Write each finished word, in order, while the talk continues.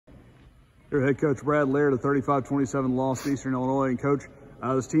Your head coach Brad Laird, a 35-27 loss to Eastern Illinois. And coach,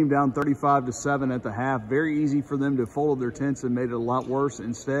 this team down 35-7 at the half. Very easy for them to fold their tents and made it a lot worse.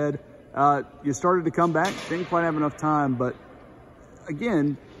 Instead, you started to come back. Didn't quite have enough time, but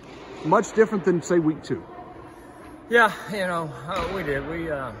again, much different than say week 2. Yeah, we did.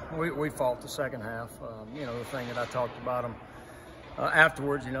 We fought the second half. The thing that I talked about them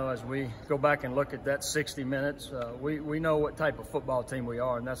afterwards, as we go back and look at that 60 minutes, we know what type of football team we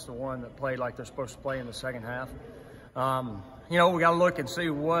are, and that's the one that played like they're supposed to play in the second half. We got to look and see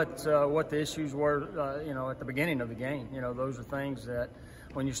what the issues were, at the beginning of the game. Those are things that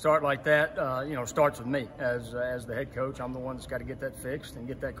when you start like that, starts with me as the head coach. I'm the one that's got to get that fixed and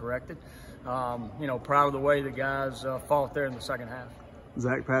get that corrected. Proud of the way the guys fought there in the second half.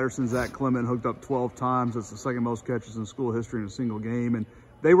 Zach Patterson, Zach Clement hooked up 12 times. That's the second most catches in school history in a single game. And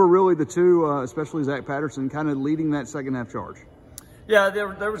they were really the two, especially Zach Patterson, kind of leading that second half charge. Yeah,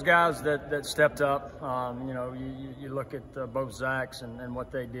 there was guys that stepped up. You look at both Zachs and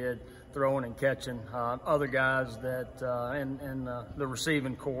what they did, throwing and catching. Other guys that in the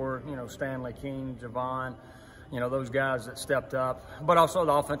receiving core, Stanley King, Javon, those guys that stepped up. But also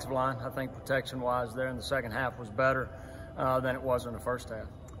the offensive line, I think protection-wise there in the second half was better than it was in the first half.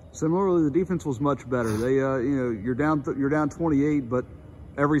 Similarly, the defense was much better. They, you're down 28, but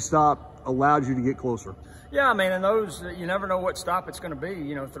every stop allowed you to get closer. Yeah, I mean, and those, you never know what stop it's going to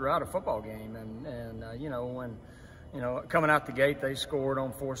be, throughout a football game. And when, coming out the gate, they scored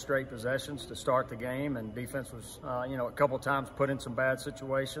on 4 straight possessions to start the game, and defense was, a couple of times put in some bad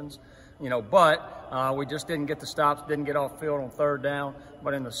situations, but we just didn't get the stops, didn't get off field on third down.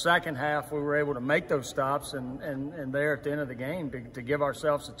 But in the second half, we were able to make those stops and there at the end of the game to give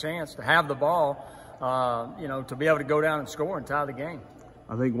ourselves a chance to have the ball, to be able to go down and score and tie the game.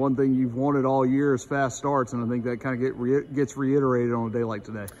 I think one thing you've wanted all year is fast starts, and I think that kind of gets reiterated on a day like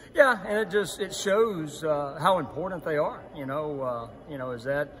today. Yeah, and it shows how important they are. Is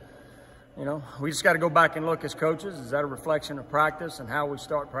that, we just got to go back and look as coaches. Is that a reflection of practice and how we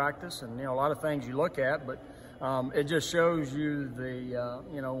start practice? And a lot of things you look at, but it just shows you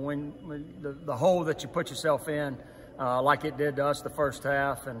when the hole that you put yourself in, like it did to us the first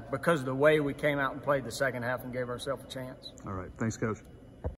half, and because of the way we came out and played the second half and gave ourselves a chance. All right, thanks, Coach.